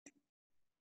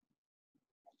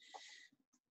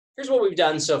Here's what we've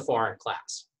done so far in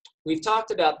class. We've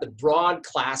talked about the broad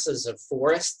classes of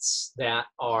forests that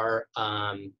are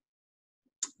as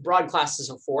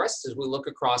we look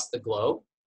across the globe.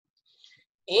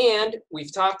 And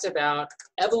we've talked about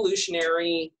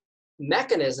evolutionary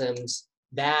mechanisms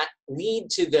that lead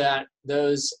to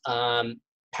those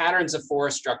patterns of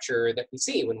forest structure that we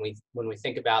see when we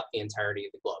think about the entirety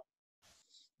of the globe.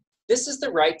 This is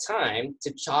the right time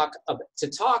to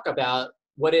talk about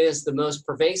what is the most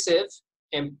pervasive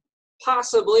and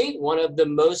possibly one of the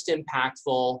most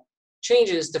impactful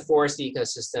changes to forest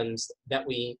ecosystems that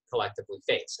we collectively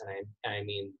face. And I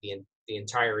mean the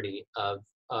entirety of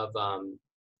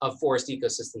forest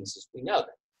ecosystems as we know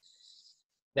them.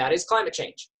 That is climate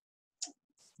change.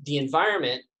 The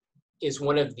environment is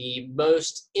one of the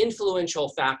most influential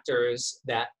factors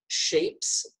that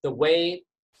shapes the way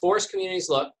forest communities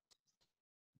look,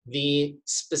 the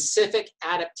specific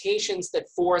adaptations that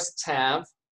forests have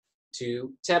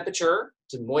to temperature,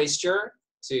 to moisture,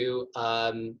 to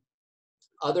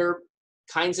other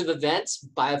kinds of events,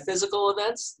 biophysical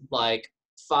events like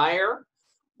fire,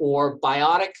 or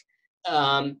biotic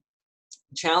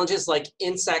challenges like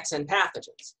insects and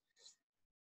pathogens.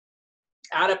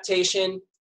 Adaptation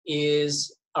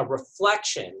is a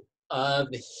reflection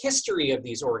of the history of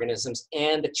these organisms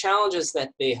and the challenges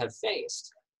that they have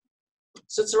faced.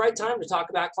 So it's the right time to talk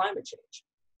about climate change.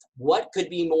 What could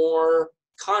be more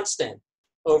constant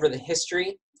over the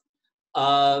history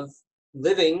of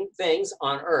living things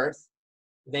on Earth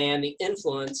than the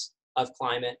influence of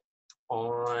climate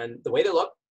on the way they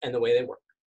look and the way they work?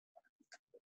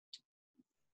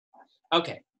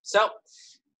 Okay, so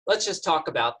let's just talk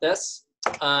about this.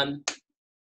 And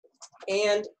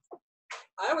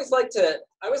I always like to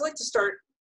start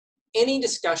any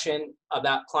discussion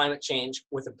about climate change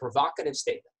with a provocative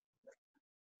statement.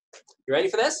 You ready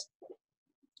for this?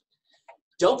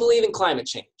 Don't believe in climate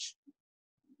change.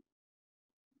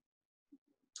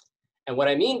 And what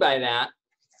I mean by that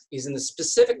is in the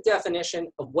specific definition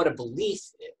of what a belief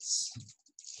is,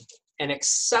 an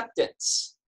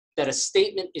acceptance that a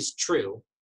statement is true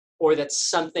or that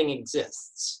something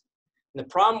exists. And the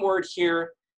problem word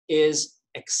here is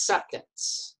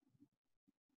acceptance.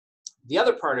 The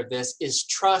other part of this is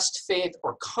trust, faith,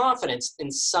 or confidence in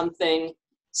something,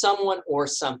 someone, or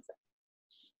something.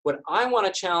 What I want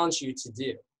to challenge you to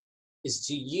do is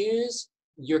to use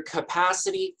your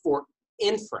capacity for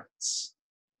inference,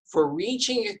 for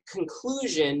reaching a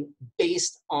conclusion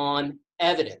based on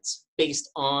evidence,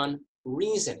 based on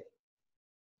reasoning.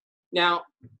 Now,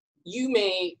 you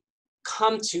may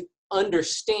come to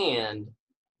understand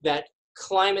that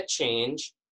climate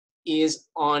change is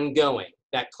ongoing,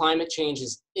 that climate change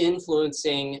is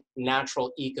influencing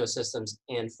natural ecosystems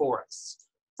and forests.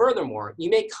 Furthermore, you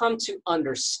may come to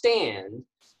understand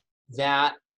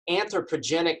that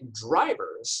anthropogenic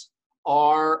drivers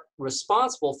are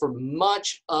responsible for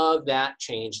much of that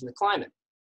change in the climate.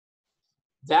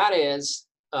 That is,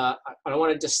 I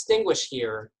want to distinguish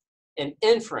here an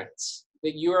inference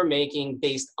that you are making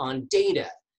based on data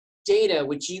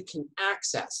which you can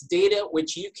access, data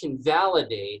which you can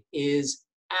validate is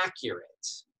accurate.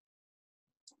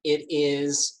 It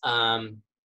is an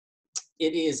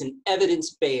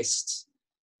evidence-based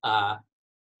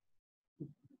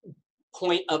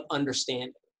point of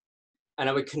understanding. And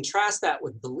I would contrast that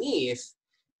with belief,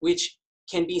 which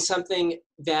can be something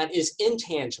that is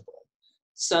intangible,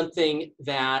 something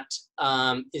that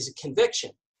is a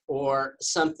conviction, or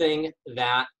something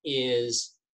that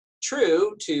is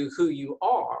true to who you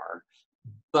are,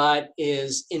 but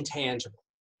is intangible.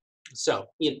 So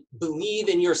believe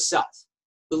in yourself,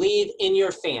 believe in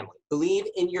your family, believe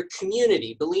in your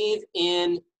community, believe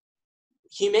in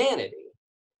humanity.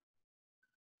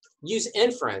 Use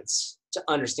inference to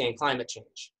understand climate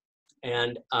change.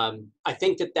 And I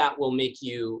think that will make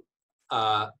you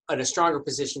in a stronger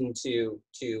position to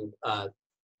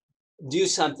do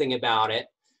something about it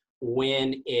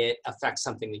when it affects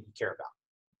something that you care about,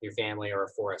 your family or a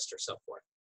forest or so forth.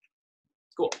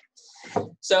 Cool.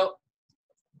 So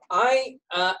I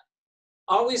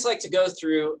always like to go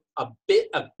through a bit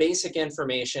of basic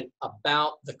information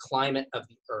about the climate of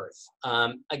the Earth.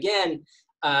 Again,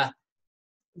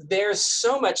 there's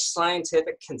so much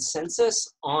scientific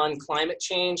consensus on climate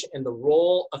change and the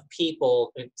role of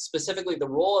people, specifically the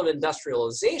role of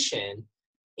industrialization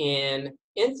in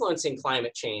influencing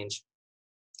climate change.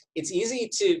 It's easy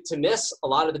to miss a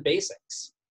lot of the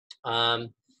basics.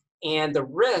 And the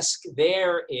risk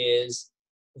there is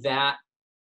that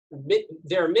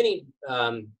there are many,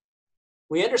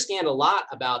 we understand a lot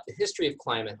about the history of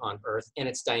climate on Earth and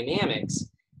its dynamics,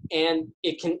 And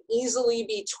it can easily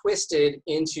be twisted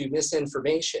into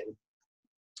misinformation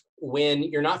when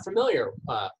you're not familiar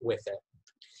with it.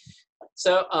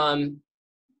 So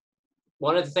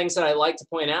one of the things that I like to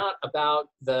point out about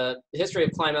the history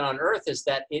of climate on Earth is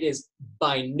that it is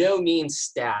by no means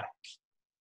static.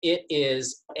 It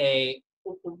is the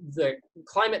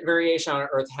climate variation on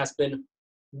Earth has been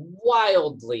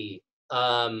wildly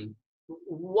variable.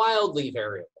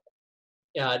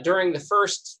 During the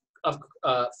first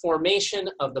formation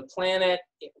of the planet,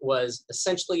 it was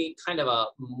essentially kind of a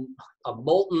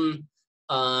molten,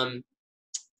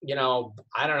 you know,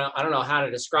 I don't know how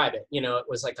to describe it. You know, it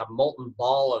was like a molten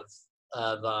ball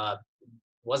of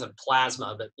wasn't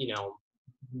plasma, but you know,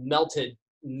 melted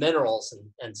minerals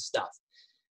and stuff.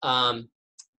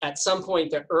 At some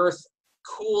point, the Earth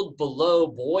cooled below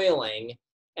boiling,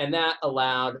 and that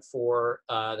allowed for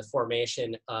the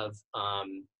formation of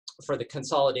for the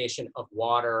consolidation of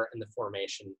water and the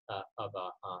formation of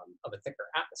a thicker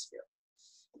atmosphere.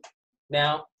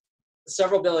 Now,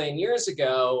 several billion years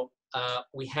ago,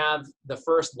 we have the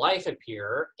first life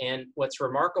appear, and what's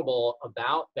remarkable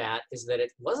about that is that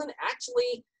it wasn't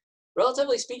actually,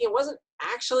 relatively speaking, it wasn't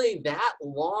actually that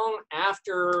long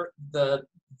after the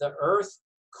Earth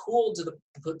cooled to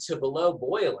below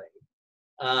boiling.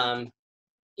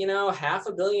 You know,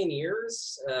 500 million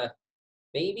years,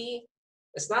 maybe.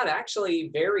 It's not actually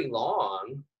very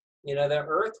long. You know, the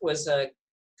Earth was a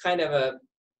kind of a,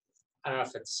 I don't know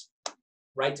if it's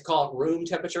right to call it room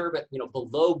temperature, but you know,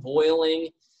 below boiling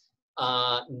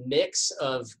mix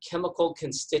of chemical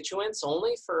constituents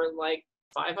only for like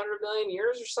 500 million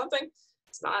years or something.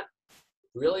 It's not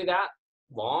really that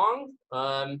long,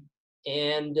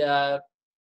 and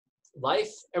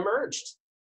life emerged.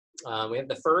 We have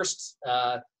the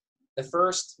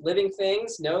first living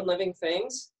things, known living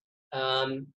things.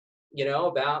 You know,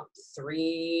 about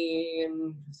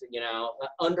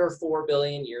under 4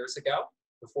 billion years ago,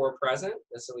 before present,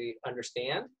 as we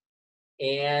understand.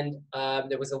 And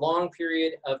there was a long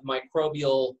period of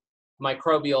microbial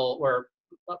where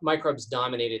microbes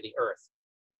dominated the Earth.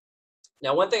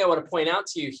 Now, one thing I want to point out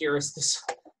to you here is this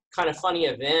kind of funny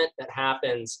event that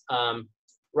happens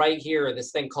right here,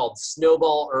 this thing called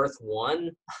Snowball Earth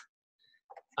 1.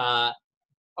 A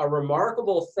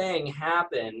remarkable thing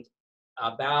happened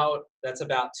that's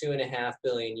about 2.5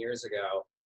 billion years ago.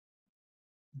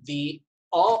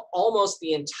 Almost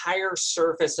the entire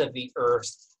surface of the Earth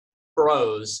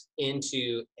froze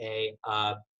into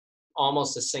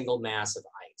almost a single mass of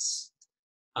ice.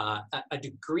 A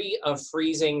degree of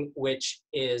freezing which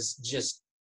is just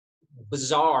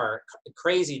bizarre,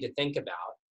 crazy to think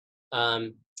about.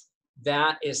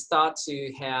 That is thought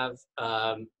to have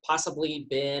possibly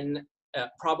been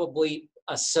probably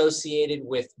associated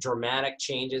with dramatic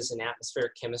changes in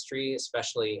atmospheric chemistry,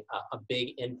 especially a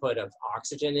big input of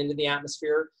oxygen into the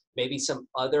atmosphere, maybe some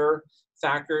other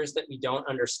factors that we don't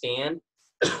understand.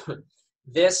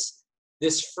 This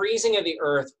freezing of the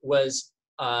Earth was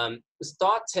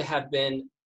thought to have been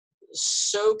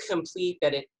so complete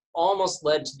that it almost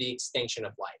led to the extinction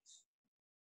of life.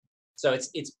 So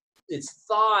it's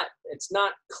thought, it's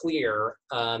not clear,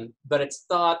 but it's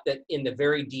thought that in the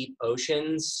very deep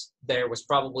oceans, there was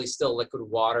probably still liquid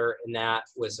water, and that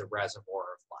was a reservoir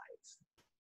of life.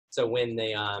 So when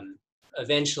they,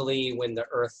 eventually, when the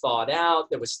Earth thawed out,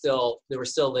 there were still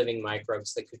living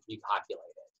microbes that could be populated.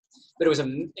 But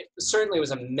it certainly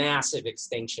was a massive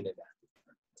extinction event.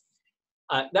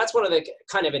 That's one of the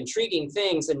kind of intriguing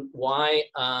things, and why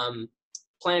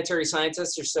planetary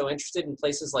scientists are so interested in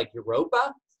places like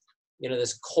Europa. You know,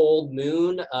 this cold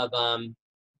moon of,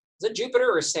 is it Jupiter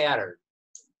or Saturn?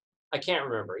 I can't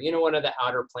remember. You know, one of the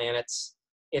outer planets.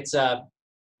 It's a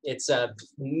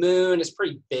moon. It's a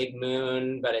pretty big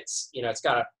moon, but it's, you know, it's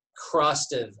got a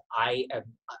crust of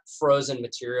frozen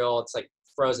material. It's like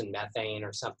frozen methane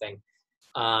or something.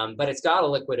 But it's got a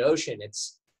liquid ocean.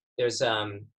 There's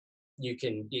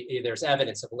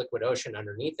evidence of liquid ocean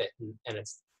underneath it, and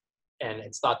it's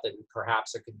thought that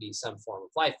perhaps there could be some form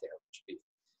of life there, which would be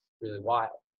really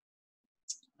wild.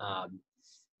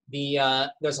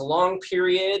 There's a long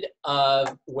period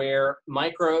of where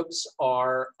microbes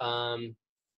are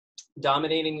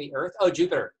dominating the Earth. Oh,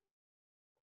 Jupiter.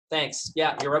 Thanks.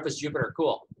 Yeah, Europa's Jupiter.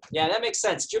 Cool. Yeah, that makes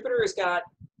sense. Jupiter's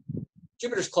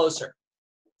closer.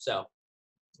 So,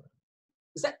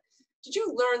 did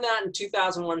you learn that in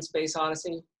 2001: Space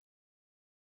Odyssey?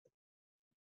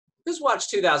 Who's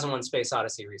watched 2001: Space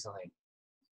Odyssey recently?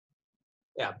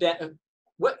 Yeah,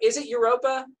 what is it,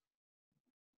 Europa?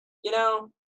 You know,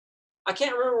 I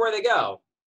can't remember where they go.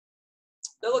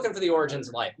 They're looking for the origins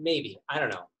of life, maybe. I don't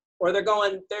know. Or they're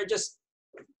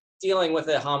dealing with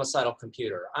a homicidal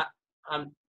computer.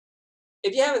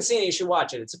 If you haven't seen it, you should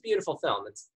watch it. It's a beautiful film.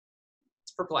 It's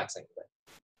perplexing. But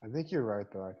I think you're right,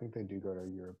 though. I think they do go to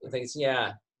Europe. I think it's,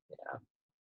 yeah.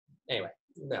 Anyway,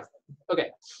 no.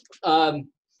 Okay.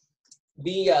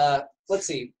 Let's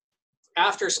see.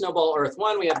 After Snowball Earth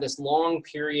 1, we have this long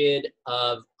period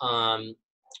of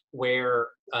where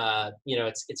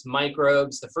it's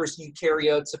microbes. The first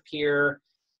eukaryotes appear,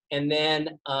 and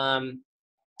then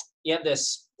you have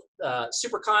this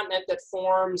supercontinent that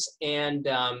forms, and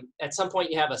at some point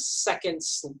you have a second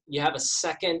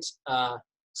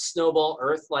Snowball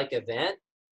Earth-like event.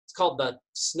 It's called the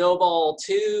Snowball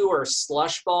 2 or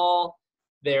Slush Ball.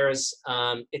 There's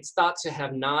it's thought to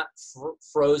have not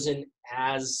frozen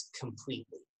as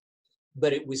completely,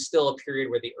 but it was still a period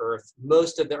where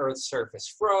most of the Earth's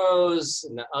surface froze,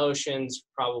 and the oceans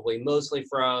probably mostly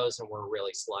froze and were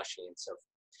really slushy and so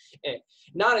forth.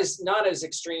 Not as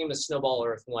extreme as Snowball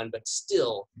Earth 1, but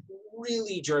still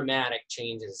really dramatic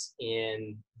changes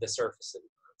in the surface of the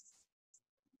Earth.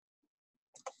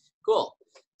 Cool.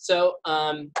 So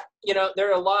there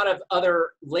are a lot of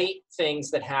other late things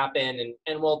that happen,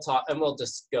 and we'll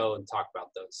just go and talk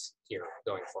about those here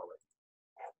going forward.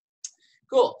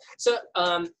 Cool. So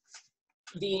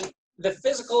the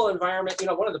physical environment,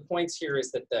 one of the points here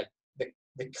is that the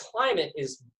climate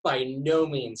is by no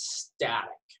means static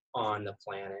on the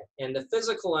planet, and the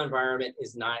physical environment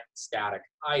is not static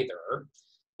either.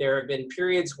 There have been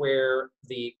periods where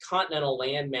the continental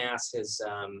landmass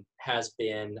has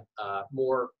been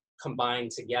more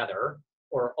combined together,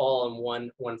 or all in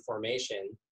one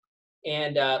formation.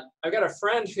 And I've got a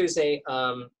friend who's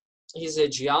he's a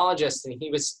geologist, and he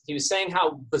was saying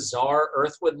how bizarre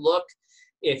Earth would look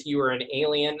if you were an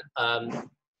alien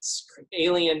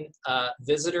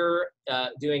visitor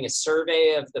doing a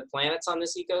survey of the planets on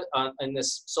this in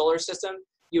this solar system.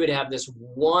 You would have this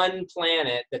one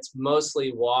planet that's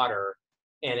mostly water,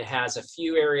 and it has a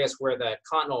few areas where the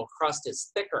continental crust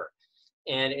is thicker,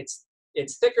 and it's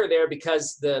thicker there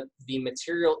because the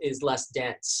material is less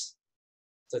dense,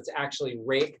 so it's actually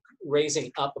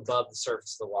raising up above the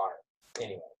surface of the water.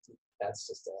 Anyway, that's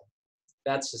just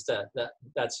a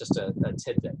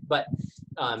tidbit. But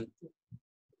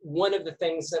one of the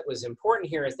things that was important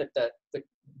here is that the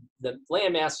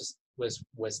landmass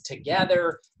was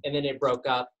together, and then it broke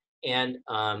up, and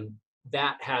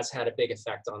that has had a big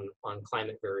effect on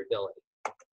climate variability.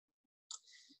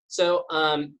 So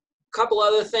couple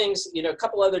other things, a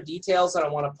couple other details that I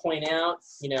want to point out,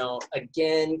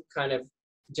 again, kind of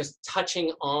just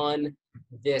touching on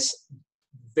this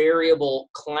variable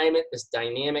climate, this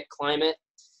dynamic climate.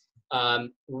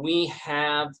 We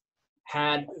have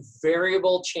had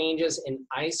variable changes in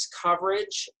ice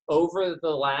coverage over the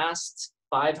last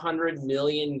 500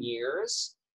 million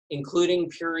years, including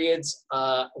periods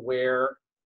where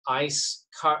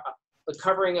the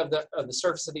covering of the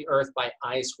surface of the Earth by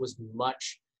ice was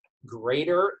much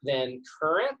greater than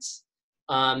current.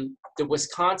 The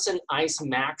Wisconsin ice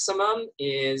maximum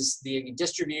is the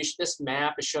distribution. This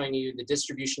map is showing you the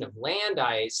distribution of land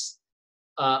ice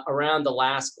around the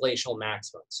last glacial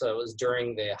maximum. So it was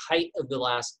during the height of the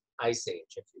last ice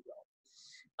age, if you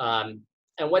will.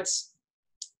 And what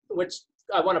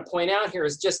I want to point out here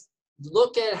is just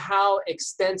look at how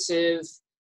extensive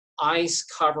ice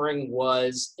covering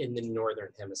was in the Northern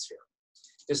Hemisphere.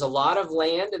 There's a lot of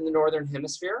land in the Northern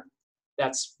Hemisphere.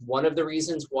 That's one of the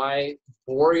reasons why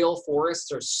boreal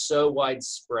forests are so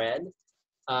widespread.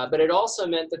 But it also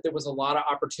meant that there was a lot of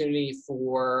opportunity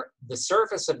for the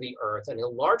surface of the Earth, and a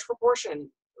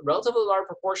relatively large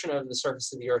proportion of the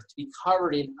surface of the Earth to be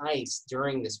covered in ice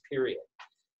during this period.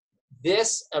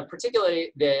 This,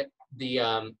 particularly the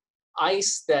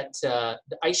ice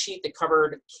sheet that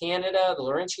covered Canada, the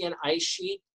Laurentian ice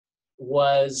sheet,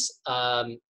 was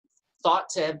thought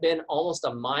to have been almost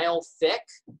a mile thick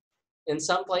in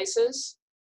some places.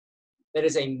 That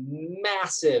is a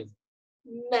massive,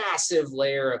 massive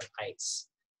layer of ice.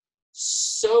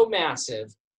 So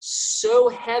massive, so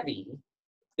heavy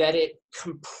that it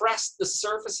compressed the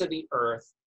surface of the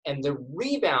Earth, and the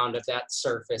rebound of that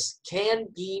surface can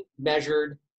be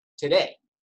measured today.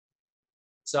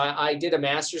 So I did a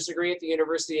master's degree at the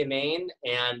University of Maine,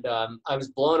 and I was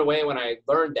blown away when I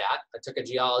learned that. I took a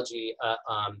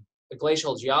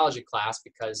glacial geology class,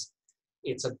 because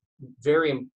it's a very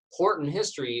important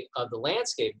history of the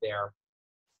landscape there.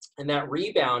 And that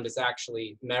rebound is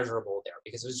actually measurable there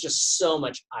because there's just so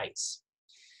much ice.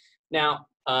 Now,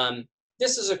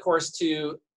 this is, of course,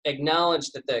 to acknowledge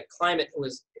that the climate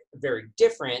was very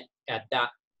different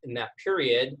in that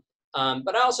period.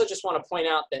 But I also just want to point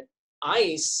out that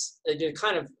ice, the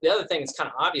other thing that's kind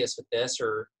of obvious with this,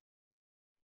 or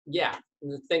yeah,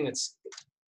 the thing that's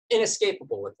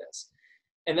inescapable with this.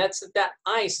 And that's that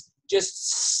ice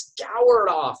just scoured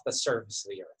off the surface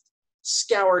of the earth,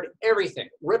 scoured everything,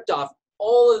 ripped off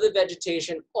all of the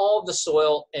vegetation, all of the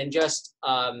soil, and just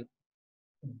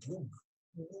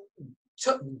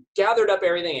gathered up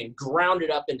everything and ground it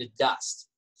up into dust.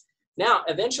 Now,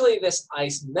 eventually this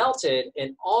ice melted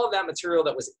and all of that material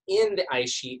that was in the ice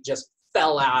sheet just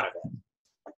fell out of it.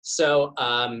 So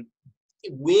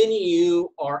when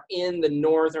you are in the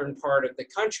northern part of the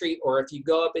country, or if you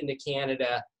go up into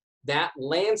Canada, that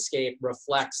landscape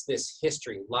reflects this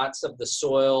history. Lots of the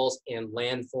soils and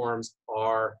landforms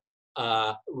are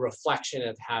a reflection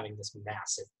of having this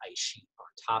massive ice sheet on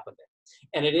top of it.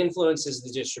 And it influences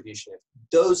the distribution.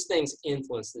 Those things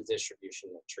influence the distribution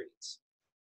of trees.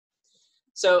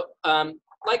 So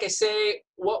like I say,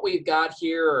 what we've got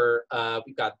here,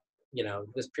 we've got,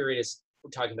 this period is, we're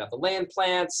talking about the land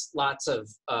plants, lots of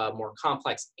more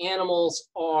complex animals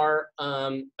are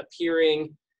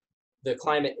appearing. The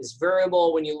climate is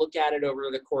variable when you look at it over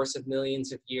the course of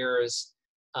millions of years.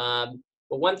 But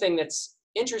one thing that's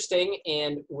interesting,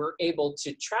 and we're able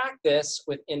to track this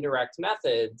with indirect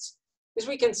methods, is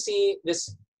we can see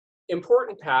this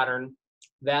important pattern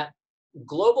that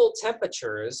global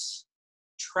temperatures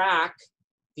track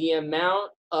the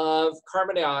amount of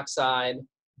carbon dioxide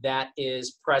that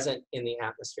is present in the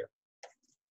atmosphere.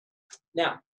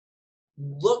 Now,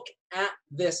 look at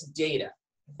this data.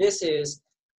 This is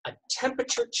a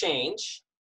temperature change,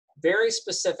 very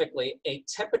specifically a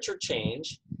temperature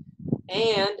change,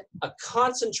 and a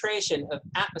concentration of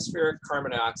atmospheric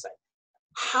carbon dioxide.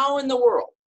 How in the world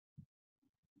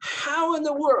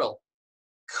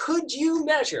could you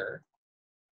measure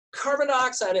carbon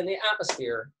dioxide in the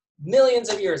atmosphere millions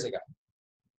of years ago?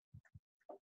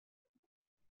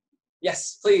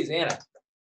 Yes, please, Anna.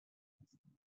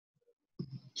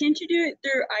 Can't you do it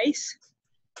through ice?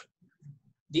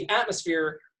 The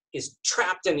atmosphere is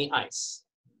trapped in the ice.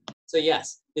 So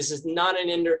yes, this is not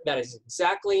that is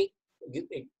exactly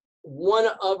one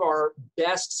of our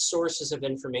best sources of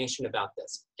information about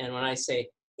this. And when I say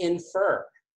infer,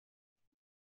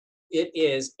 it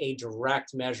is a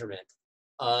direct measurement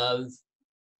of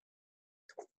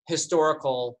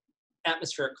historical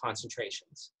atmospheric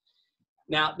concentrations.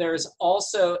 Now, there's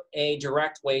also a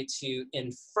direct way to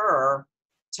infer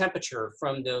temperature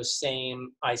from those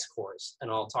same ice cores, and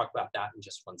I'll talk about that in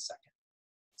just 1 second.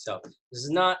 So this is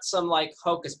not some like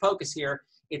hocus pocus here,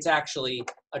 it's actually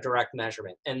a direct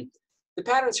measurement. And the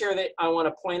patterns here that I want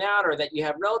to point out are that you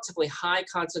have relatively high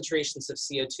concentrations of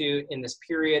CO2 in this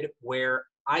period where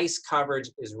ice coverage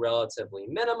is relatively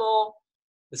minimal.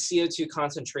 The CO2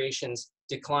 concentrations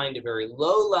decline to very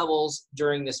low levels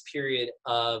during this period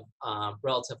of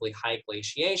relatively high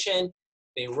glaciation.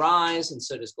 They rise, and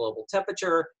so does global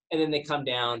temperature, and then they come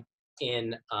down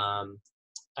in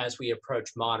as we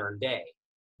approach modern day.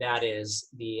 That is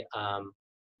the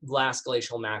last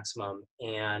glacial maximum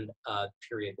and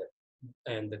period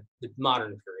the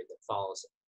modern period that follows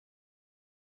it.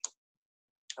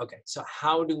 Okay, so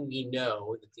how do we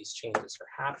know that these changes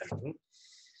are happening?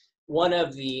 One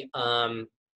of the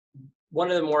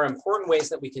more important ways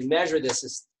that we can measure this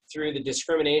is through the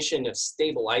discrimination of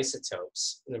stable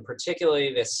isotopes, and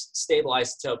particularly this stable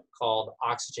isotope called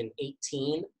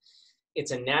oxygen-18.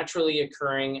 It's a naturally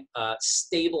occurring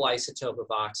stable isotope of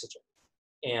oxygen.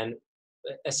 And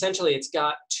essentially, it's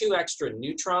got 2 extra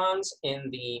neutrons in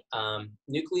the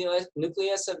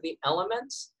nucleus of the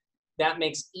elements. That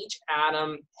makes each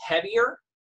atom heavier,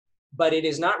 but it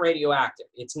is not radioactive.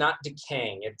 It's not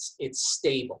decaying. It's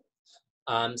stable.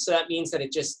 So that means that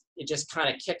it just kind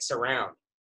of kicks around.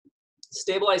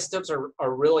 Stable isotopes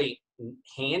are really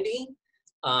handy.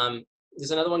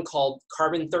 There's another one called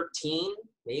carbon-13,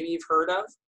 maybe you've heard of.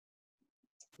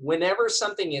 Whenever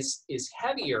something is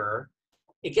heavier,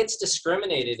 it gets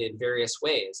discriminated in various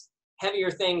ways. Heavier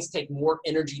things take more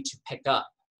energy to pick up.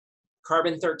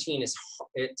 Carbon-13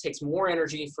 it takes more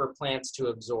energy for plants to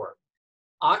absorb.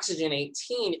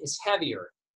 Oxygen-18 is heavier.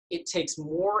 It takes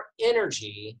more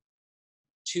energy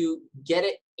to get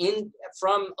it in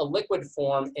from a liquid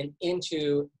form and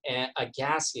into a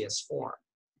gaseous form.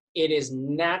 It is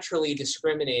naturally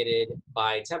discriminated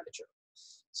by temperature.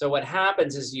 So what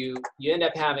happens is you end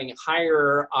up having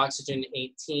higher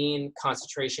oxygen-18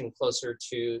 concentration closer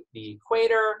to the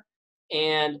equator,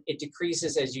 and it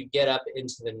decreases as you get up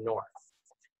into the north.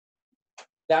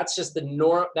 That's just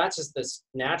this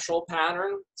natural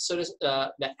pattern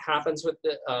that happens with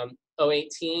the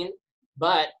O18.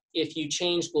 But if you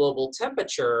change global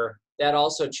temperature, that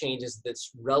also changes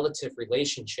this relative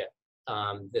relationship,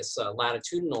 this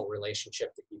latitudinal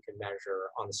relationship that you can measure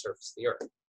on the surface of the Earth.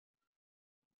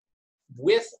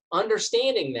 with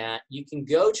understanding that, you can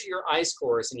go to your ice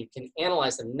cores and you can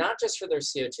analyze them, not just for their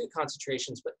CO2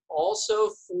 concentrations, but also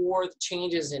for the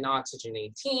changes in oxygen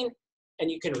 18, and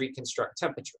you can reconstruct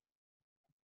temperature.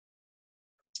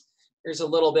 Here's a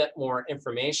little bit more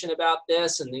information about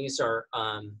this, and these are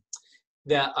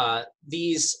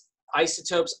these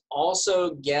isotopes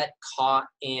also get caught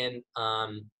in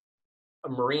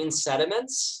marine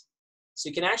sediments. So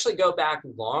you can actually go back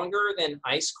longer than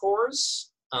ice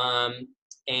cores, and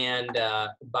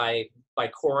by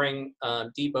coring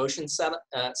deep ocean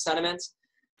sediments.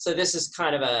 So this is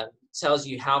kind of tells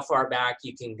you how far back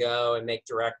you can go and make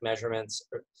direct measurements,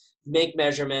 or make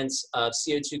measurements of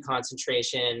CO2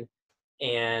 concentration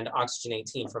and oxygen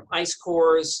 18 from ice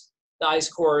cores. The ice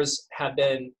cores have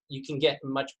been, you can get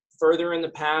much further in the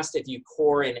past if you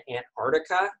core in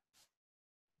Antarctica.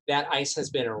 That ice has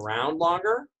been around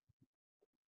longer.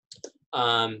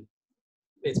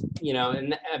 It's, you know,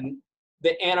 and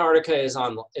the Antarctica is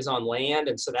on land,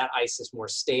 and so that ice is more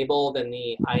stable than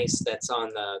the ice that's on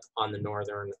the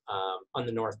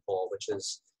North Pole, which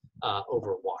is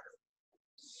over water.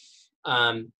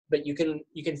 But you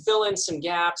can fill in some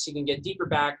gaps. You can get deeper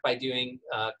back by doing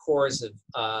cores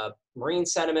of marine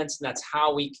sediments, and that's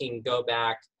how we can go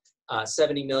back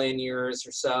 70 million years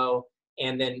or so.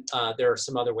 And then there are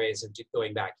some other ways of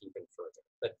going back even further,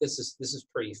 but this is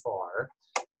pretty far.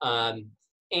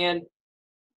 And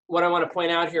what I want to point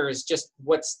out here is just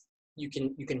you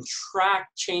can track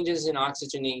changes in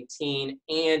oxygen 18,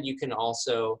 and you can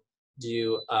also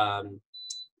do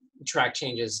track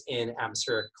changes in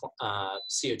atmospheric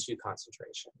CO2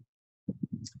 concentration.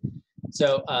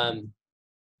 So,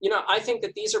 you know, I think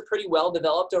that these are pretty well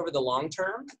developed over the long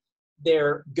term.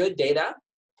 They're good data.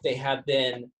 They have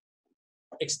been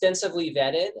extensively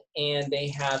vetted, and they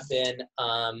have been,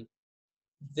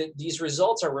 these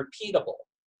results are repeatable.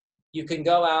 You can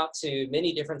go out to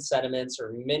many different sediments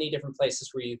or many different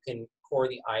places where you can core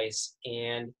the ice,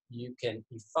 and you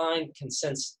find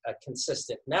a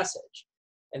consistent message.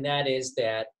 And that is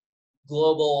that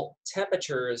global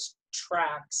temperatures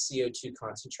track CO2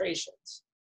 concentrations.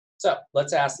 So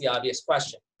let's ask the obvious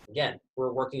question. Again,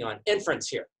 we're working on inference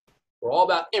here. We're all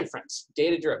about inference,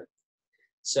 data-driven.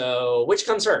 So which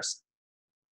comes first?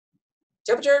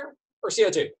 Temperature or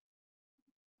CO2?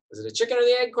 Is it a chicken or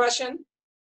the egg question?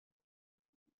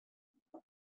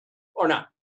 Or not?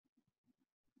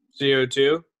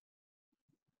 CO2?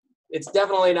 It's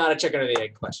definitely not a chicken or the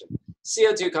egg question.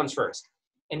 CO2 comes first.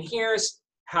 And here's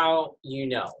how you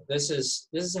know. This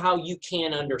is how you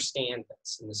can understand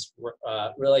this. And this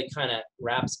really kind of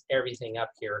wraps everything up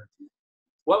here.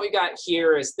 What we got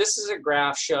here is, this is a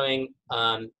graph showing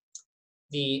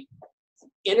the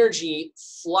energy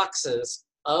fluxes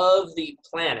of the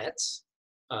planet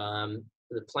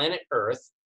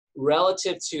Earth,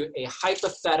 relative to a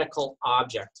hypothetical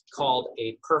object called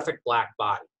a perfect black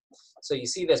body. So you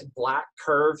see this black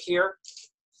curve here.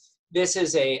 This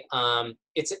is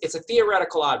it's a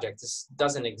theoretical object. This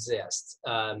doesn't exist.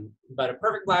 But a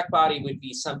perfect black body would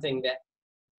be something that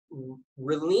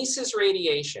releases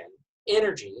radiation,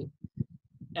 energy,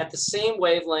 at the same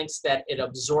wavelengths that it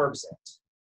absorbs it.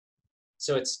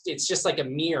 So it's just like a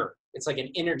mirror. It's like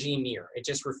an energy mirror. It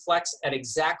just reflects at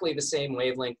exactly the same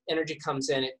wavelength. Energy comes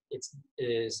in, it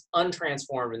is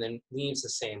untransformed, and then leaves the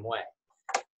same way.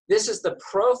 This is the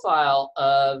profile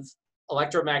of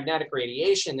electromagnetic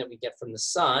radiation that we get from the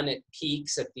sun. It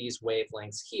peaks at these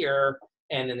wavelengths here,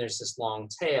 and then there's this long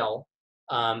tail.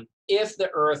 If the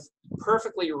Earth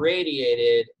perfectly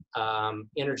radiated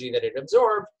energy that it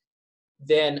absorbed,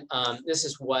 then this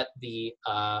is what the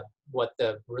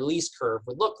release curve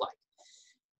would look like.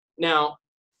 Now,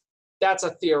 that's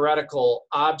a theoretical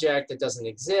object that doesn't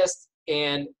exist,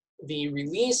 and the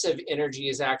release of energy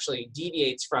is actually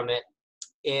deviates from it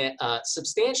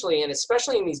substantially, and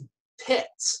especially in these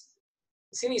pits.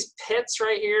 You see these pits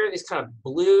right here, these kind of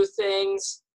blue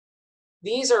things?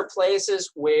 These are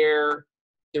places where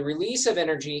the release of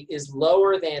energy is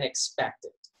lower than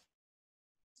expected.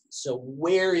 So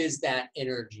where is that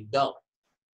energy going?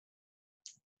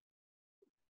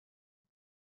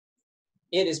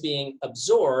 It is being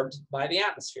absorbed by the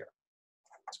atmosphere.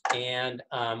 And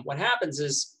what happens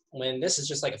is, when this is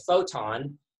just like a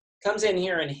photon, comes in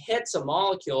here and hits a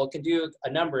molecule, it can do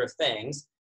a number of things.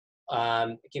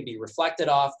 It can be reflected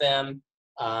off them.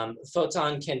 The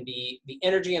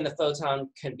energy in the photon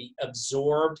can be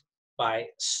absorbed by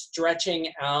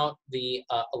stretching out the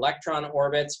electron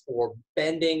orbits or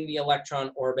bending the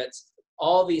electron orbits.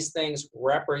 All these things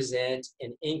represent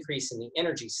an increase in the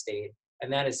energy state,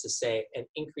 and that is to say, an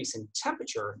increase in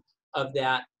temperature of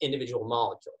that individual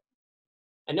molecule.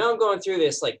 I know I'm going through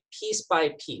this like piece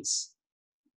by piece,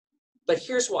 But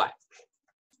here's why.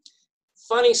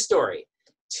 Funny story.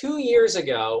 2 years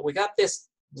ago, we got this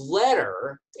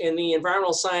letter in the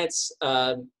Environmental Science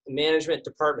Management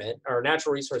Department, or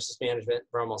Natural Resources Management,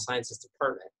 Environmental Sciences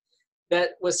Department,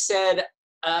 that was said,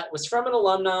 it was from an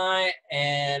alumni,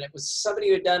 and it was somebody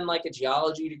who had done like a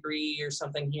geology degree or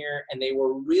something here, and they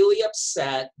were really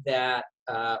upset that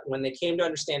when they came to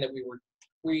understand that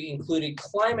we included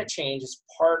climate change as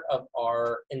part of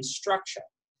our instruction.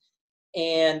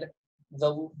 And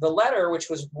the letter, which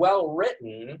was well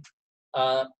written,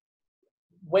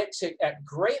 went to at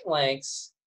great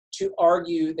lengths to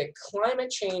argue that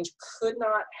climate change could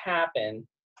not happen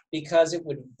because it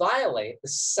would violate the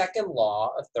second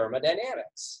law of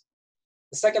thermodynamics.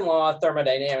 The second law of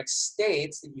thermodynamics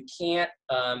states that you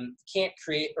can't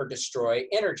create or destroy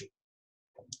energy.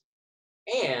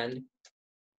 And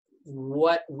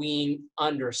what we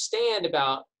understand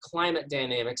about climate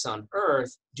dynamics on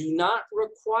Earth do not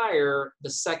require the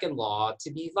second law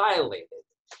to be violated.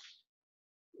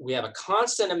 We have a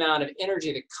constant amount of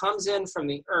energy that comes in from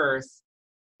the Earth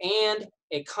and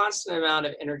a constant amount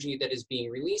of energy that is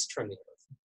being released from the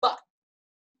Earth. But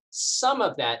some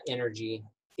of that energy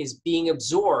is being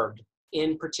absorbed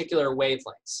in particular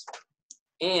wavelengths.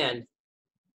 And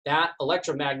that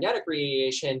electromagnetic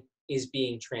radiation is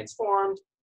being transformed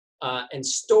and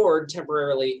stored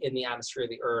temporarily in the atmosphere of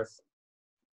the Earth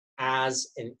as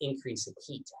an increase in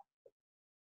heat.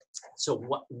 So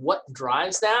what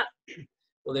drives that?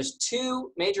 Well, there's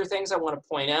two major things I want to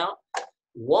point out.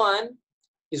 One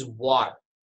is water.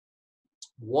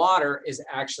 Water is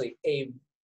actually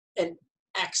an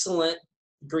excellent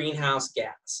greenhouse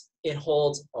gas. It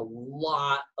holds a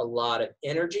lot of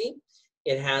energy.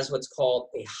 It has what's called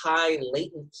a high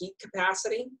latent heat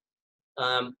capacity.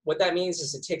 What that means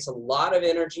is it takes a lot of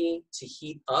energy to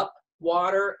heat up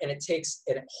water, and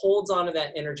it holds onto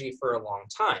that energy for a long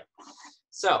time.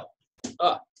 So,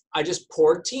 I just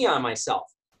poured tea on myself.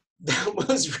 That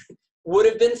would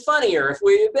have been funnier if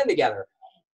we had been together.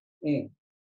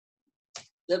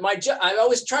 I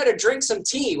always try to drink some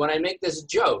tea when I make this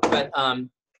joke, but I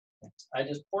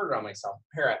just poured it on myself.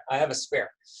 Here, I have a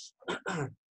spare.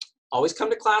 Always come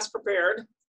to class prepared.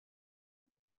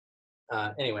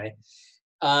 Anyway,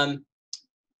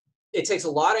 it takes a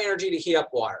lot of energy to heat up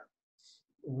water.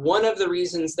 One of the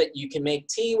reasons that you can make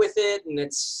tea with it,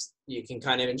 and you can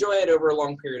kind of enjoy it over a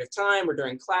long period of time or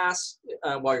during class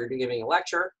while you're giving a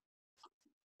lecture,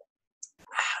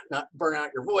 not burn out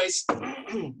your voice,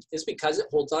 is because it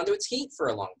holds onto its heat for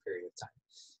a long period of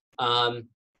time.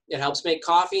 It helps make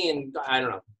coffee, and I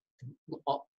don't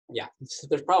know. Yeah,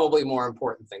 there's probably more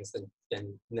important things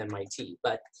than my tea,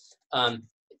 but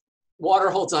water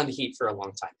holds on to heat for a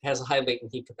long time. It has a high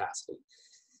latent heat capacity.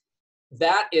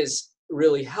 That is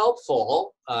really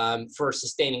helpful for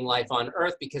sustaining life on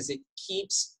Earth because it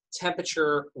keeps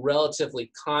temperature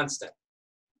relatively constant.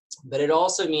 But it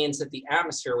also means that the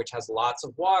atmosphere, which has lots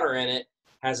of water in it,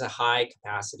 has a high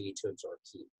capacity to absorb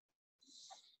heat.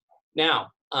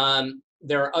 Now,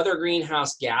 there are other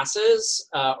greenhouse gases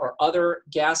or other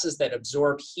gases that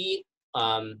absorb heat,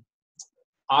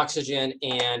 oxygen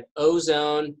and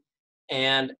ozone,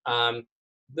 and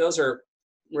those are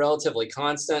relatively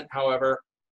constant, however.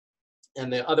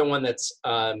 And the other one that's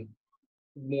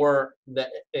more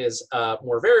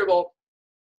variable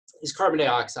is carbon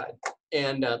dioxide.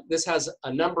 And this has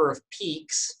a number of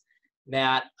peaks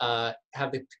that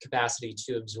have the capacity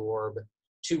to absorb,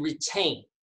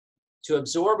 to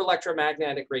absorb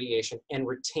electromagnetic radiation and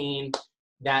retain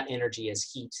that energy as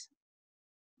heat.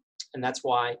 And that's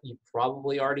why you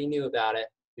probably already knew about it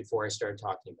before I started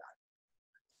talking about it.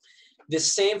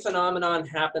 This same phenomenon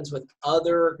happens with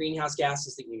other greenhouse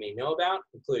gases that you may know about,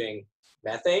 including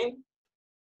methane,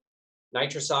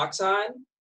 nitrous oxide,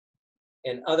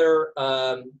 and other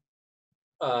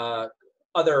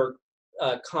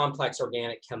complex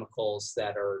organic chemicals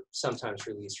that are sometimes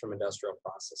released from industrial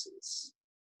processes.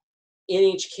 In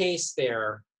each case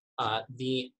there,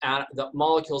 the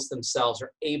molecules themselves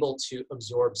are able to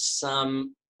absorb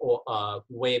some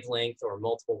wavelength or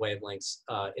multiple wavelengths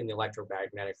in the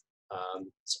electromagnetic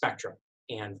spectrum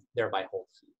and thereby hold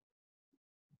heat.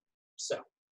 So,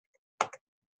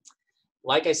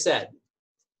 like I said,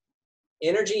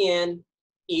 energy in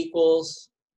equals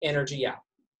energy out.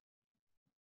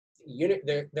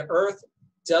 The Earth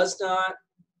does not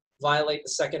violate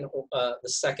the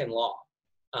second law.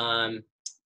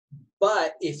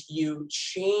 But if you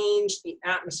change the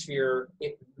atmosphere,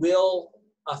 it will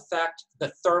affect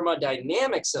the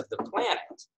thermodynamics of the planet.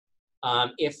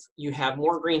 If you have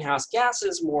more greenhouse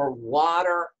gases, more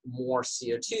water, more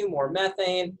CO2, more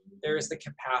methane, there is the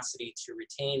capacity to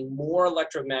retain more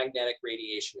electromagnetic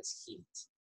radiation as heat.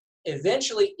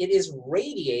 Eventually, it is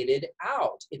radiated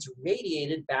out. It's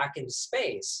radiated back into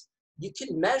space. You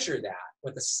can measure that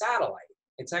with a satellite.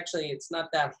 It's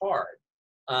not that hard.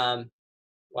 Well,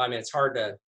 I mean, it's hard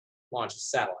to launch a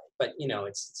satellite, but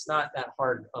it's not that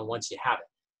hard once you have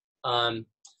it.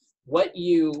 What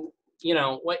you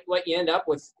end up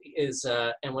with is,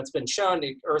 and what's been shown,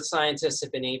 Earth scientists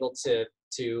have been able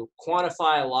to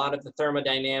quantify a lot of the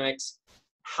thermodynamics,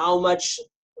 how much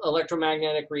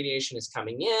electromagnetic radiation is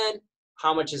coming in,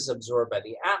 how much is absorbed by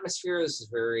the atmosphere. This is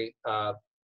very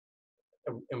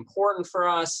important for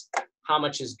us. How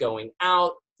much is going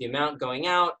out? The amount going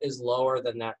out is lower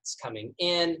than that's coming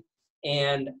in.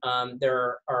 And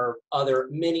there are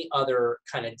many other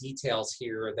kind of details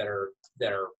here that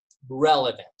are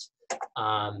relevant.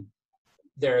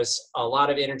 There's a lot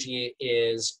of energy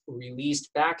is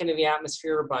released back into the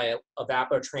atmosphere by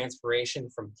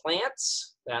evapotranspiration from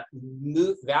plants. That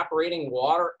evaporating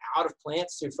water out of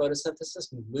plants through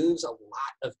photosynthesis moves a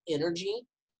lot of energy.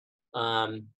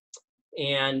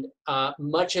 And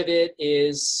much of it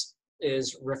is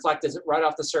reflected right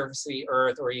off the surface of the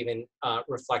Earth, or even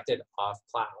reflected off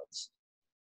clouds.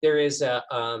 There is a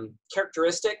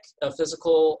characteristic of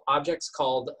physical objects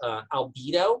called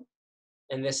albedo,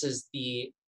 and this is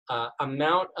the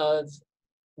amount of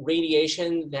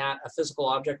radiation that a physical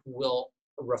object will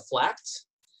reflect.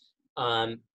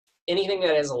 Anything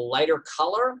that has a lighter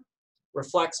color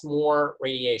reflects more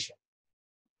radiation.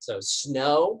 So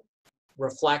snow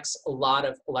reflects a lot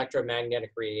of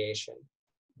electromagnetic radiation.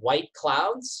 White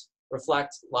clouds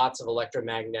reflect lots of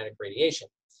electromagnetic radiation.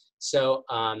 So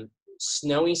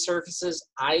snowy surfaces,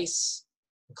 ice,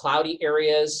 cloudy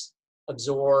areas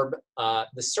absorb,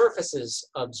 the surfaces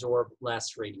absorb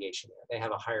less radiation. They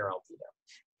have a higher albedo.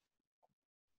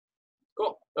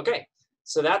 Cool, okay.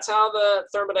 So that's how the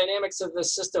thermodynamics of the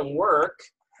system work.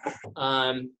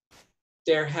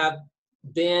 There have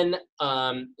been,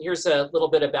 here's a little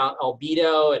bit about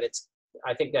albedo, and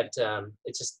I think that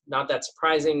it's just not that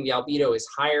surprising. The albedo is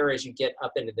higher as you get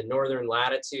up into the northern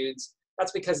latitudes.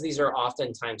 That's because these are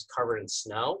oftentimes covered in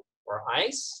snow or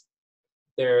ice.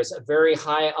 There's a very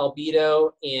high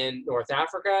albedo in North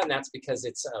Africa, and that's because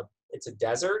it's a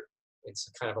desert.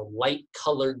 It's kind of a light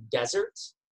colored desert.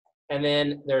 And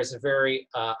then there's a very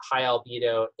high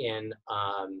albedo in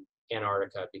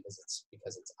Antarctica because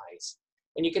it's ice.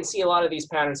 And you can see a lot of these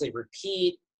patterns, they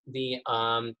repeat. The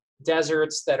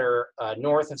deserts that are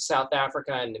north of South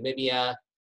Africa and Namibia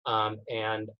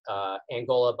and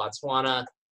Angola, Botswana,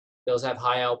 those have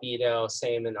high albedo,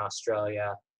 same in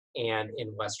Australia and in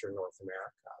Western North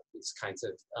America. These kinds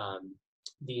of,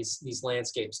 these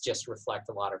landscapes just reflect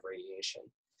a lot of radiation.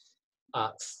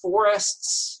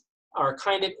 Forests are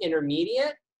kind of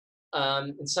intermediate.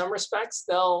 In some respects,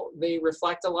 they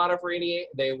reflect a lot of radiation.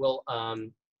 They will,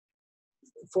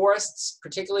 forests,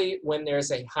 particularly when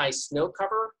there's a high snow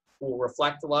cover, will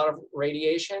reflect a lot of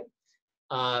radiation.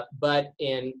 But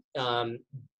in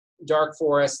dark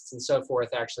forests and so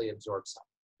forth actually absorb some.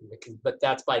 But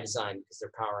that's by design because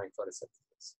they're powering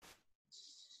photosynthesis.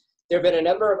 There have been a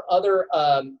number of other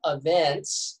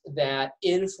events that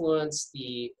influence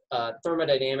the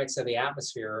thermodynamics of the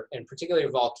atmosphere, and particularly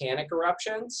volcanic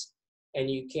eruptions. And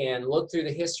you can look through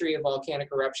the history of volcanic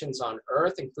eruptions on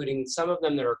Earth, including some of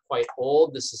them that are quite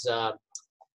old. This is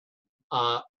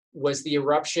was the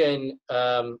eruption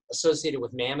associated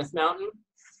with Mammoth Mountain.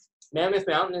 Mammoth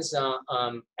Mountain is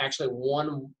actually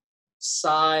one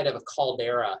side of a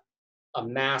caldera, a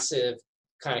massive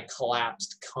kind of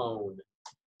collapsed cone.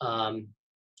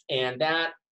 And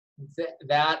that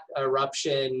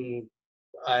eruption,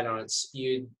 I don't know, it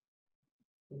spewed,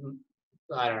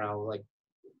 I don't know, like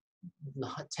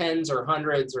tens or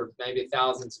hundreds or maybe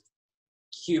thousands of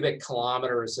cubic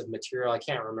kilometers of material. I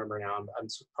can't remember now. I'm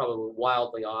probably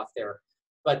wildly off there.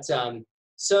 But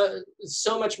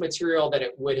so much material that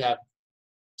it would have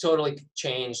totally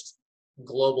changed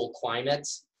global climate.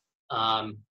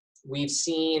 We've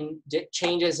seen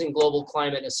changes in global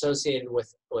climate associated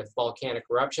with volcanic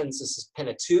eruptions. This is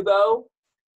Pinatubo.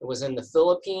 It was in the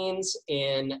Philippines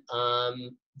in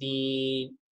the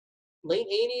late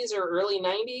 80s or early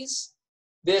 90s.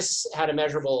 This had a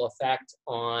measurable effect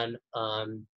on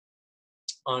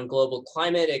global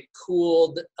climate. It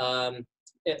cooled, the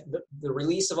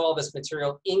release of all this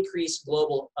material increased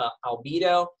global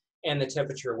albedo, and the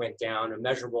temperature went down a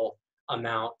measurable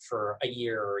amount for a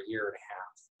year or a year and a half.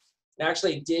 It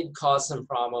actually did cause some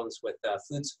problems with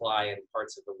food supply in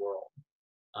parts of the world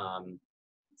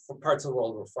parts of the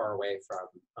world were far away from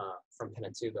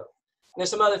Pinatubo. And there's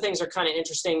some other things that are kind of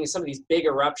interesting. Some of these big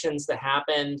eruptions that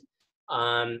happened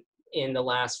in the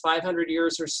last 500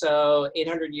 years or so,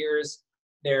 800 years,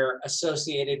 they're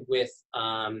associated with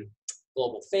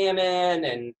global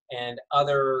famine and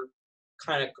other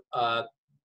kind of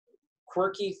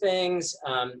quirky things.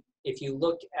 If you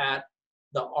look at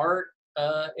the art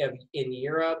in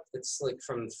Europe, it's like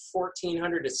from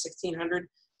 1400 to 1600,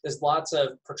 there's lots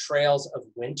of portrayals of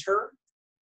winter.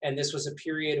 And this was a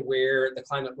period where the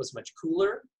climate was much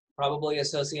cooler, probably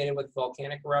associated with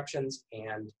volcanic eruptions,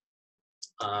 and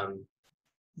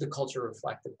the culture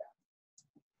reflected that.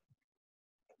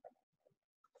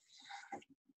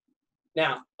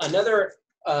 Now, another,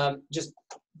 just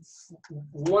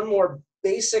one more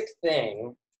basic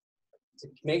thing to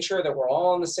make sure that we're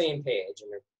all on the same page and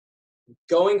we're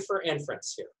going for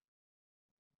inference here.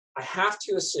 I have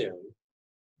to assume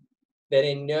that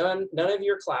in none of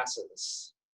your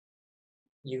classes,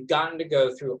 you've gotten to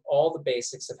go through all the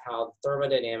basics of how the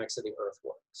thermodynamics of the Earth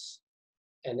works.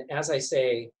 And as I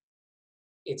say,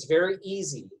 it's very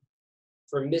easy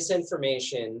for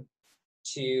misinformation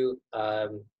to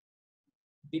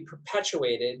be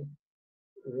perpetuated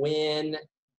when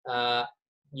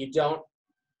you don't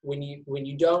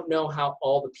know how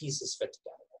all the pieces fit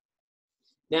together.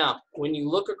 Now, when you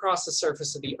look across the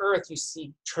surface of the Earth, you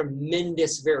see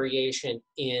tremendous variation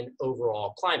in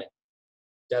overall climate.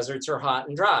 Deserts are hot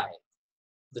and dry.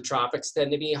 The tropics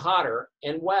tend to be hotter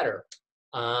and wetter.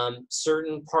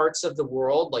 Certain parts of the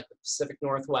world, like the Pacific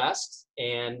Northwest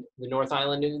and the North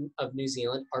Island of New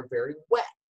Zealand, are very wet.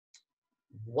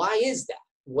 Why is that?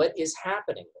 What is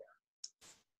happening there?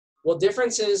 Well,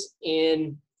 differences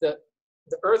in the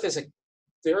Earth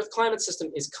climate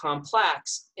system is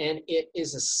complex, and it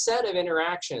is a set of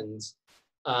interactions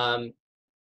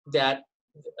that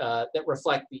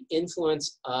reflect the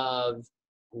influence of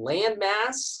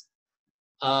landmass,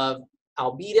 of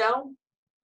albedo,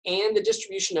 and the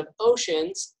distribution of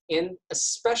oceans, and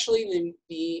especially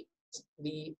the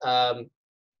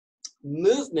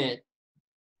movement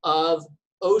of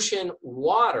ocean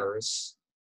waters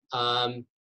that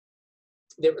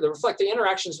reflect the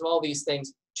interactions of all these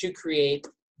things to create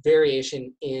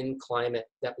variation in climate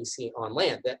that we see on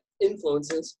land that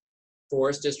influences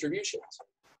forest distributions.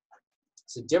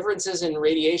 So differences in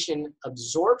radiation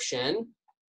absorption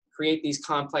create these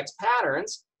complex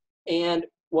patterns, and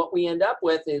what we end up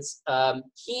with is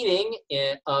heating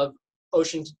of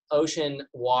ocean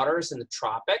waters in the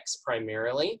tropics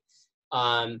primarily.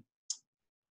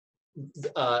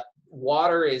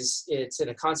 Water it's in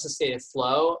a constant state of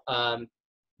flow.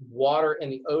 Water in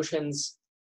the oceans,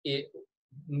 it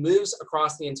moves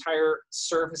across the entire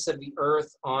surface of the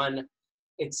Earth on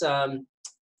its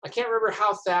I can't remember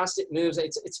how fast it moves.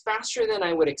 It's faster than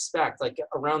I would expect, like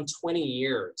around 20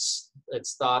 years.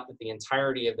 It's thought that the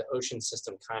entirety of the ocean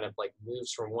system kind of like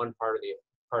moves from one part of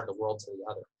the world to the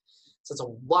other. So it's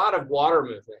a lot of water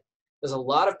movement. There's a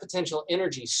lot of potential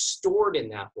energy stored in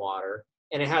that water,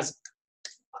 and it has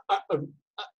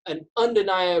an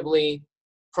undeniably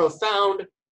profound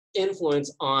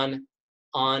influence on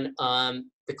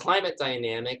the climate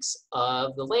dynamics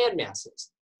of the land masses.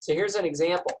 So here's an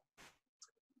example.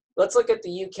 Let's look at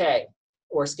the UK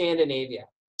or Scandinavia.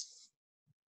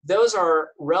 Those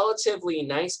are relatively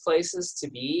nice places to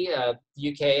be.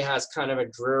 The UK has kind of a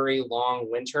dreary,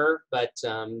 long winter, but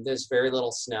there's very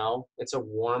little snow. It's a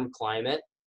warm climate.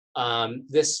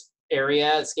 This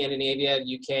area, Scandinavia,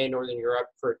 UK, Northern Europe,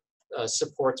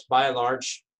 supports by and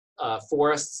large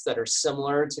forests that are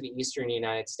similar to the eastern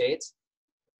United States.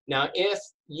 Now, if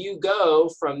you go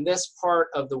from this part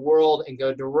of the world and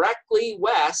go directly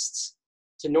west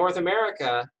to North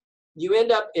America, you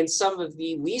end up in some of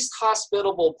the least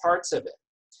hospitable parts of it.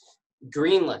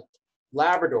 Greenland,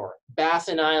 Labrador,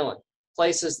 Baffin Island,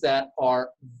 places that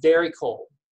are very cold,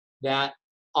 that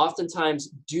oftentimes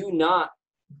do not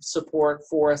support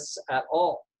forests at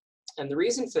all. And the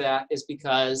reason for that is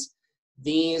because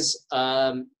these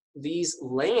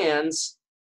lands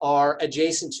are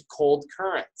adjacent to cold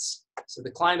currents. So the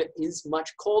climate is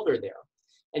much colder there.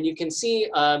 And you can see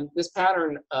this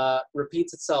pattern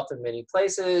repeats itself in many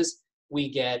places. We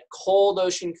get cold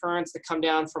ocean currents that come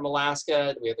down from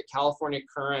Alaska. We have the California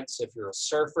currents. If you're a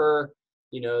surfer,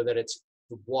 you know that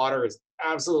the water is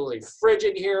absolutely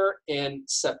frigid here in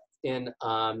the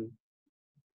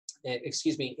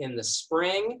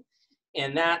spring.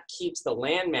 And that keeps the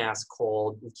landmass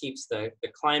cold and keeps the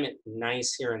climate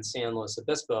nice here in San Luis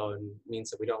Obispo, and means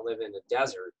that we don't live in the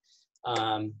desert.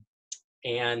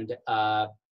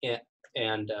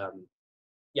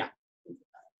 Yeah,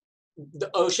 the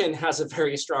ocean has a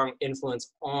very strong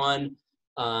influence on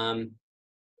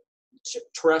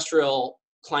terrestrial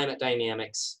climate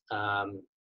dynamics,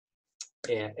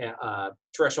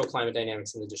 terrestrial climate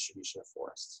dynamics in the distribution of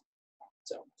forests.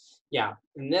 So yeah,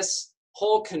 and this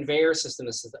whole conveyor system,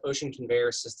 this is the ocean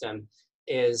conveyor system,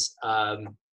 is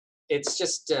it's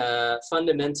just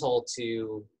fundamental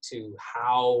to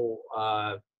how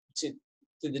to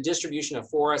the distribution of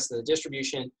forests and the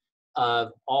distribution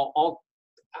of all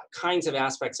kinds of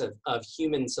aspects of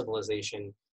human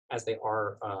civilization as they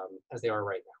are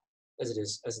right now, as it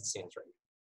stands right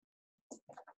now.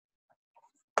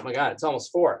 Oh my God, it's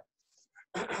almost 4.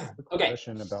 Okay.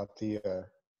 Question about the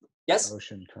Yes.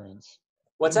 ocean currents.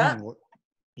 What's that?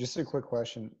 Just a quick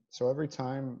question. So every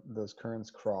time those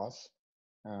currents cross,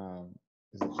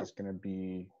 is it just going to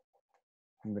be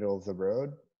middle of the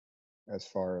road as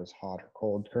far as hot or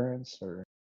cold currents, or?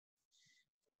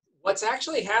 What's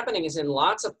actually happening is in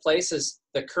lots of places,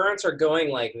 the currents are going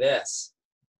like this.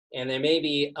 And there may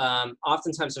be,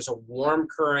 oftentimes there's a warm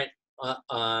current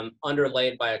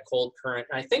underlaid by a cold current.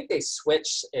 And I think they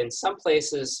switch in some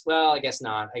places. Well, I guess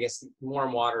not. I guess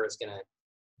warm water is going to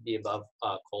be above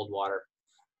cold water.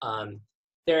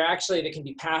 They can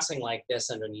be passing like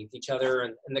this underneath each other.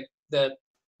 And the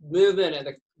movement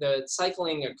and the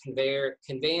cycling or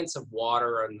conveyance of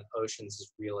water in the oceans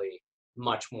is really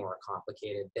much more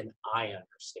complicated than I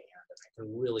understand, and I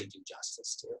can really do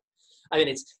justice to. I mean,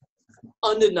 it's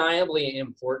undeniably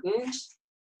important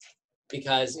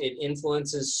because it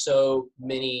influences so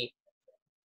many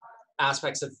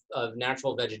aspects of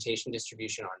natural vegetation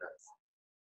distribution on Earth.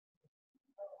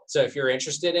 So if you're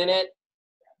interested in it,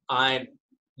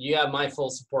 you have my full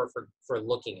support for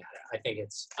looking at it. I think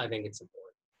it's important.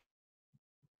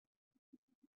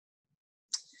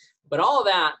 But all of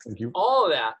that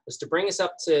was to bring us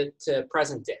up to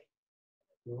present day.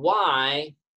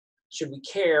 Why should we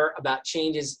care about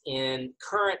changes in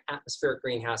current atmospheric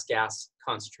greenhouse gas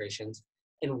concentrations,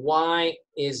 and why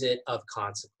is it of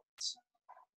consequence?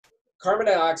 Carbon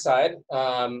dioxide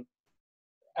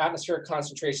atmospheric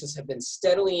concentrations have been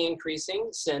steadily increasing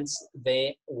since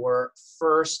we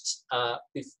first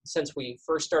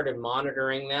started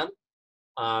monitoring them.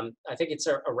 I think it's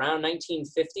around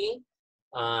 1950.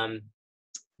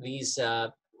 These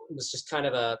was just kind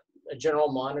of a general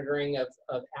monitoring of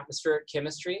atmospheric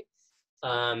chemistry.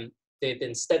 They've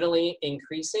been steadily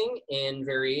increasing in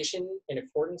variation in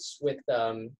accordance with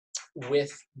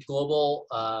global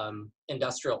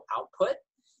industrial output.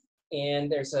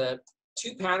 And there's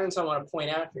two patterns I want to point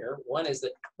out here. One is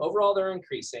that overall they're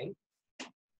increasing.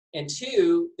 And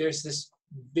two, there's this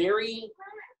very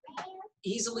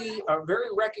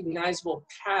recognizable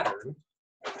pattern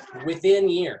within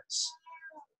years.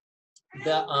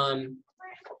 The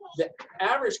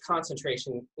average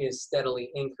concentration is steadily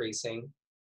increasing,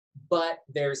 but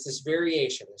there's this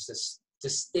variation. There's this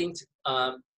distinct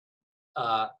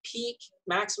peak,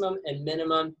 maximum, and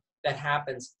minimum that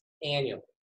happens annually.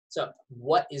 So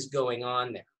what is going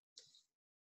on there?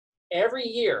 Every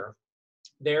year,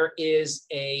 there is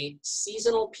a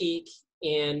seasonal peak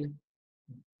in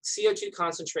CO2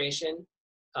 concentration,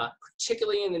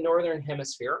 particularly in the Northern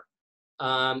Hemisphere,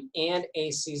 and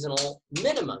a seasonal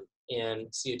minimum in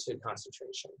CO2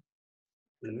 concentration.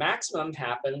 The maximum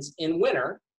happens in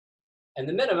winter, and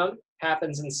the minimum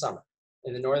happens in summer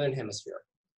in the Northern Hemisphere.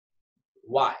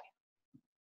 Why?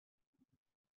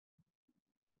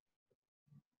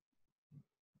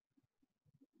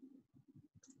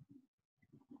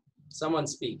 Someone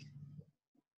speak.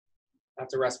 I have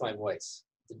to rest my voice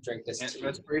to drink this tea.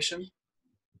 Respiration?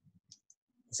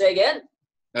 Say again?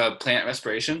 Plant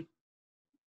respiration?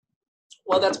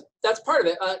 Well, that's part of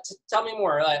it. Tell me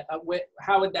more.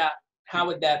 How would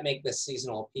that make this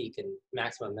seasonal peak and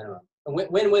maximum minimum?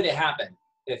 When would it happen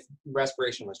if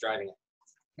respiration was driving it?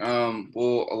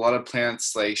 Well, a lot of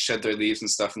plants like shed their leaves and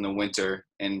stuff in the winter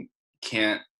and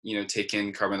can't, take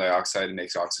in carbon dioxide and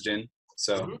makes oxygen.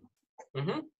 So.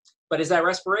 Mm-hmm. But is that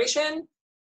respiration?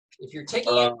 If you're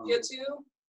taking in CO2?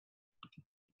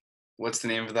 What's the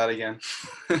name of that again?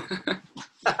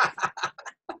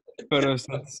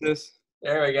 Photosynthesis.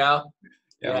 There we go.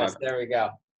 Yeah, yes, there we go.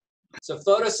 So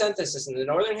photosynthesis in the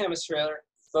Northern Hemisphere,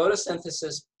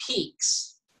 photosynthesis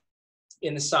peaks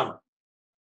in the summer.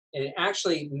 And it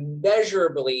actually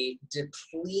measurably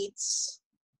depletes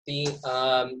the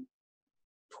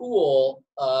pool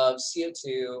of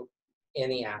CO2 in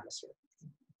the atmosphere.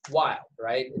 Wild,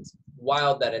 right? It's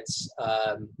wild that it's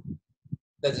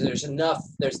that there's enough.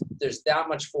 There's that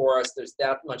much forest. There's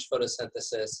that much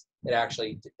photosynthesis. It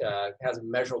actually has a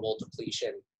measurable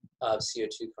depletion of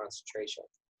CO2 concentration.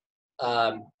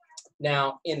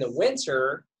 Now, in the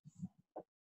winter,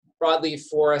 Broadleaf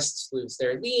forests lose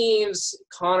their leaves.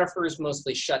 Conifers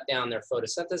mostly shut down their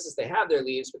photosynthesis. They have their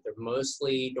leaves, but they're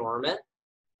mostly dormant.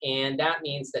 And that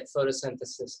means that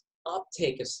photosynthesis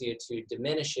uptake of CO2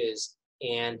 diminishes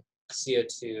and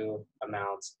CO2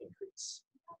 amounts increase.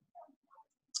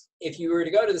 If you were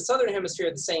to go to the southern hemisphere,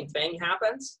 the same thing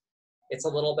happens. It's a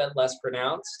little bit less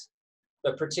pronounced,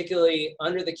 but particularly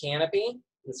under the canopy in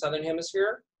the southern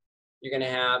hemisphere, you're going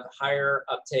to have higher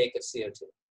uptake of CO2.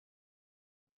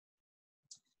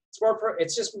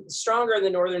 It's just stronger in the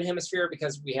northern hemisphere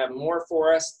because we have more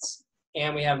forests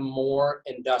and we have more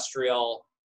industrial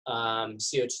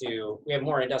CO2. We have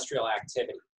more industrial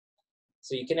activity.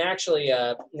 So you can actually,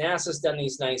 NASA's done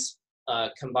these nice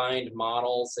combined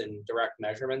models and direct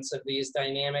measurements of these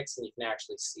dynamics, and you can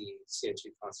actually see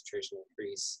CO2 concentration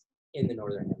increase in the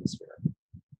northern hemisphere.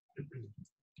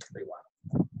 Pretty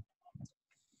wild.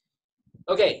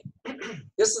 Okay,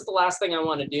 this is the last thing I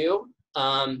want to do.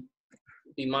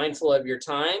 Be mindful of your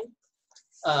time.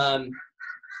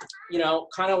 You know,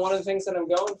 kind of one of the things that I'm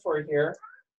going for here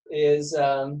is,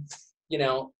 you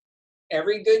know,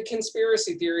 every good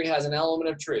conspiracy theory has an element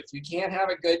of truth. You can't have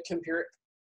a good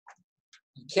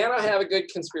you cannot have a good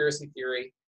conspiracy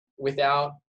theory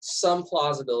without some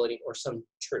plausibility or some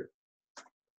truth.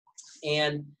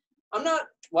 And I'm not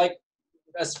like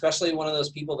especially one of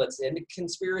those people that's into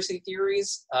conspiracy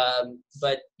theories,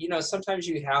 but you know, sometimes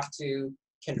you have to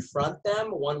confront them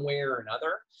one way or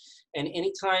another. And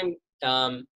anytime,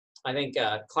 I think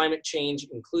climate change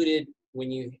included,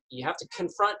 when you have to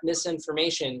confront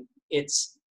misinformation,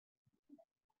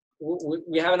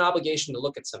 we have an obligation to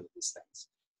look at some of these things.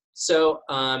 So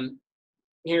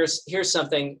here's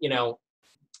something, you know,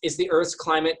 is the Earth's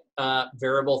climate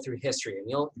variable through history? And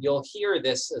you'll hear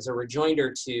this as a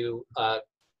rejoinder to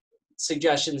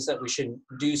suggestions that we should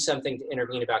do something to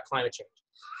intervene about climate change,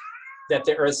 that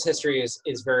the Earth's history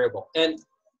is variable. And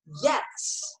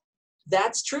yes,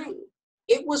 that's true.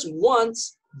 It was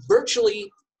once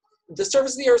virtually, the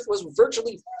surface of the Earth was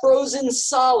virtually frozen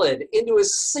solid into a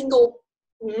single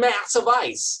mass of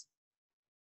ice,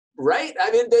 right? I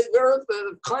mean, the Earth,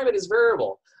 the climate is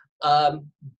variable.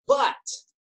 But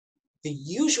the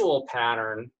usual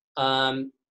pattern, but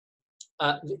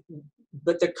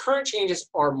the current changes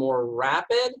are more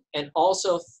rapid and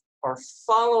also are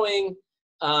following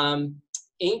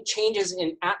changes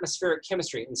in atmospheric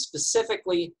chemistry, and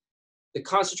specifically the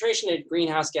concentration of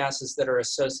greenhouse gases that are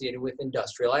associated with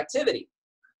industrial activity.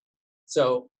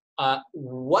 So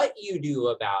what you do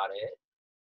about it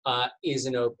is,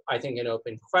 I think, an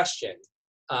open question.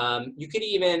 You could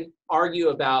even argue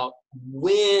about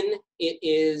when it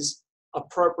is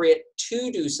appropriate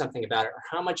to do something about it, or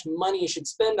how much money you should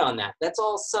spend on that. That's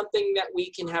all something that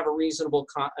we can have a reasonable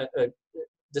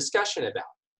discussion about.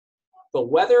 But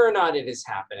whether or not it is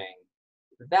happening,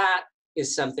 that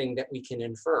is something that we can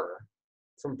infer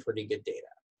from pretty good data.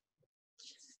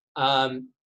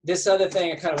 This other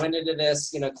thing, I kind of went into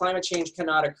this, you know, climate change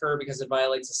cannot occur because it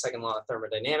violates the second law of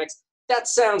thermodynamics. That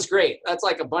sounds great. That's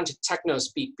like a bunch of techno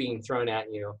speak being thrown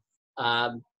at you.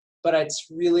 But it's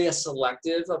really a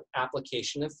selective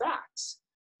application of facts.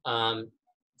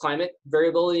 Climate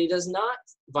variability does not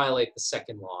violate the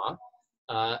second law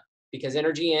because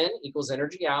energy in equals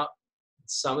energy out.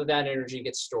 Some of that energy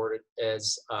gets stored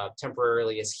as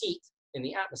temporarily as heat in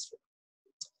the atmosphere.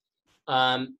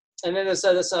 And then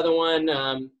this other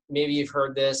one, maybe you've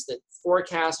heard this, that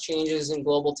forecast changes in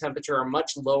global temperature are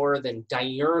much lower than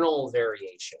diurnal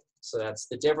variation. So that's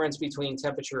the difference between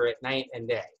temperature at night and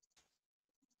day.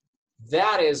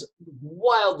 That is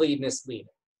wildly misleading.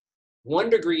 1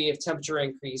 degree of temperature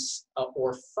increase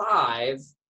or 5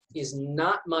 is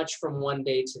not much from one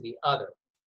day to the other.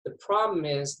 The problem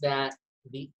is that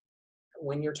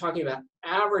when you're talking about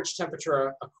average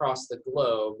temperature across the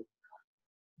globe,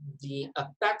 the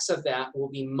effects of that will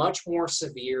be much more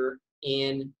severe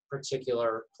in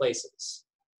particular places.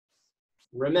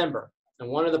 Remember, and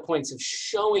one of the points of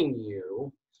showing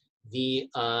you the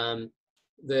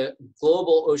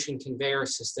global ocean conveyor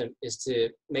system is to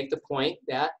make the point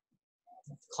that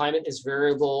climate is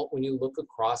variable when you look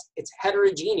across, it's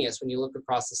heterogeneous when you look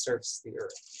across the surface of the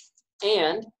Earth.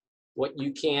 And what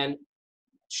you can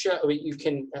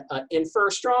infer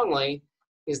strongly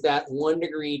is that 1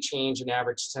 degree change in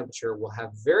average temperature will have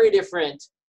very different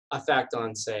effect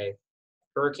on, say,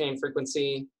 hurricane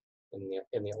frequency in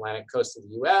the Atlantic coast of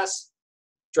the US,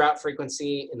 drought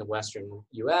frequency in the Western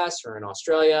US or in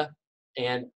Australia,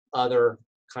 and other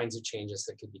kinds of changes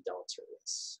that could be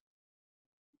deleterious.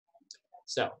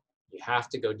 So you have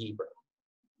to go deeper.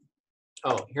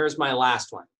 Oh, here's my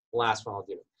last one. The last one I'll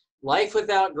do. Life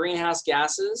without greenhouse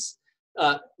gases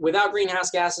without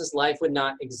greenhouse gases, life would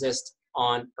not exist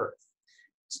on Earth.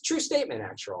 It's a true statement,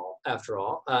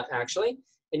 actually.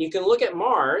 And you can look at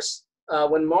Mars.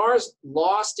 When Mars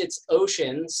lost its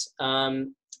oceans,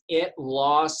 it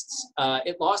lost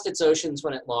its oceans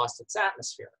when it lost its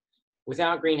atmosphere.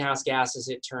 Without greenhouse gases,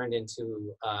 it turned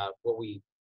into what we,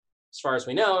 as far as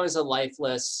we know, is a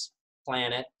lifeless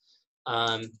planet.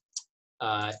 It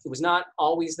was not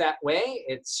always that way.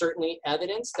 It's certainly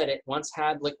evidence that it once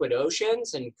had liquid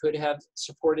oceans and could have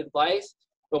supported life,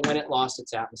 but when it lost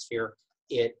its atmosphere,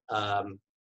 its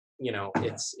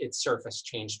surface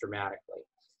changed dramatically.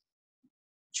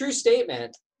 True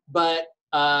statement, but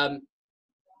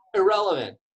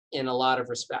irrelevant in a lot of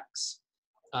respects.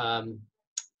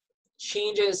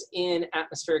 Changes in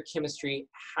atmospheric chemistry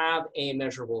have a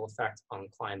measurable effect on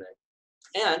climate.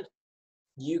 And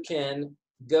you can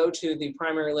go to the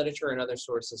primary literature and other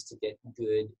sources to get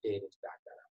good data to back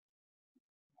that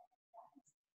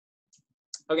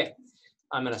up. Okay,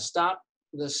 I'm going to stop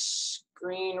the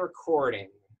screen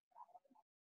recording.